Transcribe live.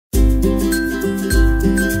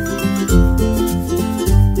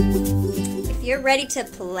you're ready to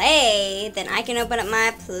play, then I can open up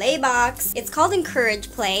my play box. It's called Encourage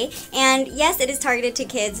Play, and yes, it is targeted to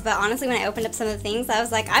kids, but honestly when I opened up some of the things, I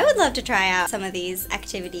was like, I would love to try out some of these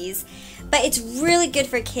activities. But it's really good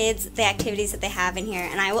for kids, the activities that they have in here,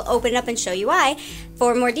 and I will open it up and show you why.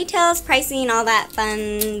 For more details, pricing, all that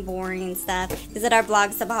fun, boring stuff, visit our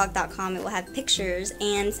blog, subaholicboxes. It will have pictures,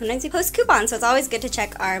 and sometimes we post coupons, so it's always good to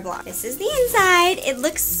check our blog. This is the inside. It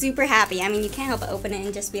looks super happy. I mean, you can't help but open it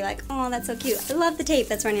and just be like, oh, that's so cute. I love the tape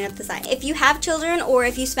that's running up the side. If you have children, or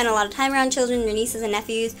if you spend a lot of time around children, your nieces and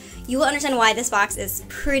nephews, you will understand why this box is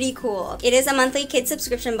pretty cool. It is a monthly kid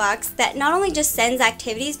subscription box that not only just sends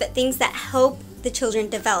activities, but things that help the children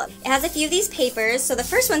develop. It has a few of these papers. So the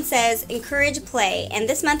first one says Encourage Play, and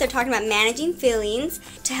this month they're talking about managing feelings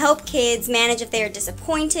to help kids manage if they are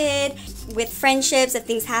disappointed with friendships, if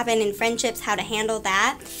things happen in friendships, how to handle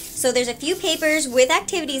that. So there's a few papers with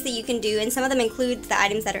activities that you can do, and some of them include the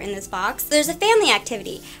items that are in this box. There's a family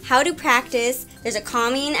activity, how to practice. There's a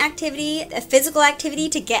calming activity, a physical activity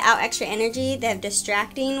to get out extra energy. They have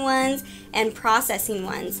distracting ones and processing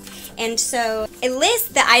ones. And so it lists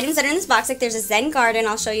the items that are in this box. Like there's a Zen Garden,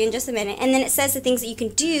 I'll show you in just a minute. And then it says the things that you can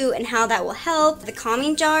do and how that will help. The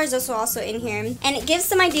calming jar is also in here. And it gives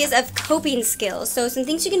some ideas of coping skills. So some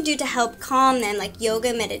things you can do to help calm them, like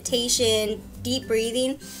yoga, meditation, deep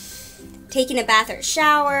breathing, taking a bath or a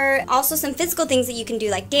shower. Also some physical things that you can do,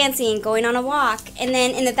 like dancing, going on a walk. And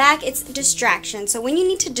then in the back, it's distraction. So when you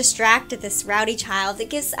need to distract this rowdy child, it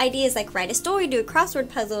gives ideas like write a story, do a crossword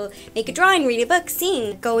puzzle, make a drawing, read a book,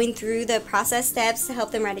 sing. Going through the process steps to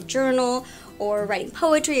help them write a journal, or writing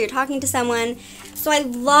poetry, or talking to someone. So I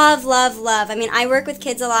love, love, love. I mean, I work with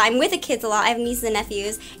kids a lot. I'm with the kids a lot. I have nieces and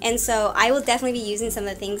nephews. And so I will definitely be using some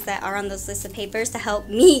of the things that are on those lists of papers to help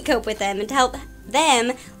me cope with them and to help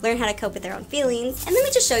them learn how to cope with their own feelings. And let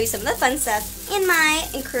me just show you some of the fun stuff in my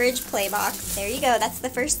Encourage Play box. There you go. That's the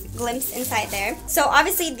first glimpse inside there. So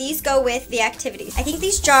obviously these go with the activities. I think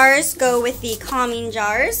these jars go with the calming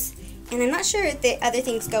jars. And I'm not sure if the other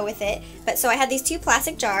things go with it. But so I have these two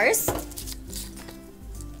plastic jars.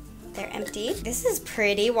 They're empty. This is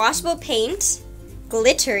pretty. Washable paint.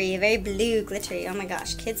 Glittery. Very blue glittery. Oh my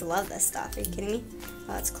gosh. Kids love this stuff. Are you kidding me?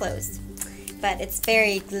 Oh, it's closed. But it's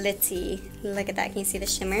very glitzy. Look at that. Can you see the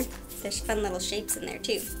shimmer? There's fun little shapes in there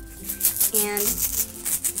too. And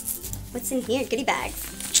what's in here? Goodie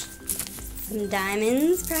bags. Some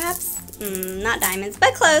diamonds, perhaps? Not diamonds,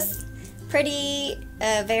 but close. Pretty,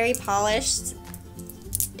 very polished.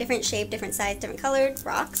 Different shape, different size, different colored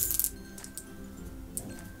rocks.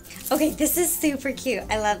 Okay, this is super cute.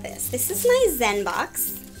 I love this. This is my Zen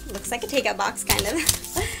box. Looks like a takeout box, kind of.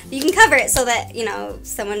 You can cover it so that, you know,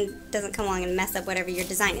 someone doesn't come along and mess up whatever your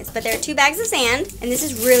design is. But there are 2 bags of sand, and this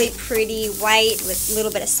is really pretty white with a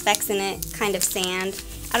little bit of specks in it, kind of sand.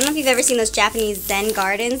 I don't know if you've ever seen those Japanese Zen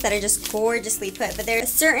gardens that are just gorgeously put, but there's a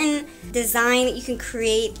certain design that you can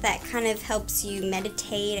create that kind of helps you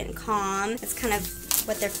meditate and calm. It's kind of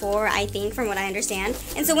what they're for, I think, from what I understand.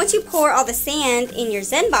 And so once you pour all the sand in your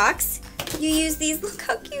Zen box, you use these, look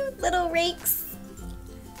how cute, little rakes.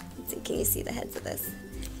 Let's see, can you see the heads of this?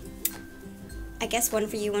 I guess one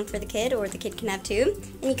for you, one for the kid, or the kid can have 2.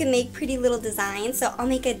 And you can make pretty little designs. So I'll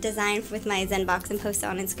make a design with my Zen box and post it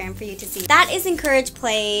on Instagram for you to see. That is Encourage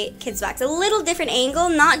Play Kids Box. A little different angle,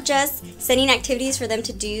 not just sending activities for them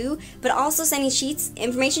to do, but also sending sheets,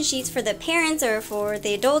 information sheets for the parents or for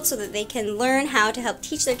the adults so that they can learn how to help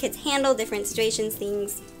teach their kids handle different situations.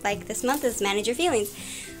 Things like this month is Manage Your Feelings.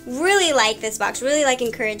 Really like this box, really like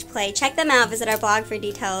Encourage Play. Check them out, visit our blog for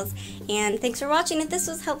details, and thanks for watching. If this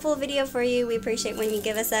was a helpful video for you, we appreciate when you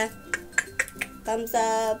give us a thumbs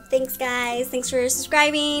up. Thanks guys, thanks for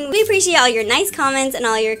subscribing. We appreciate all your nice comments and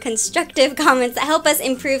all your constructive comments that help us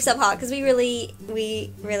improve Subholic, because we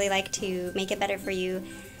really like to make it better for you,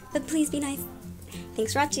 but please be nice.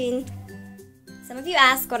 Thanks for watching. Some of you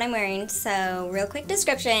ask what I'm wearing, so real quick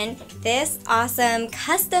description. This awesome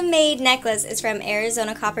custom-made necklace is from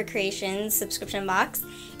Arizona Copper Creations subscription box,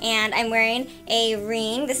 and I'm wearing a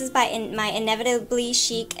ring. This is by my Inevitably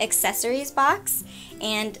Chic accessories box,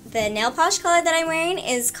 and the nail polish color that I'm wearing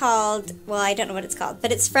is called, well, I don't know what it's called,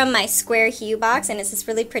 but it's from my Square Hue box, and it's this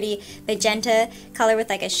really pretty magenta color with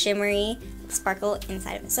like a shimmery sparkle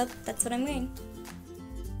inside of it. So that's what I'm wearing.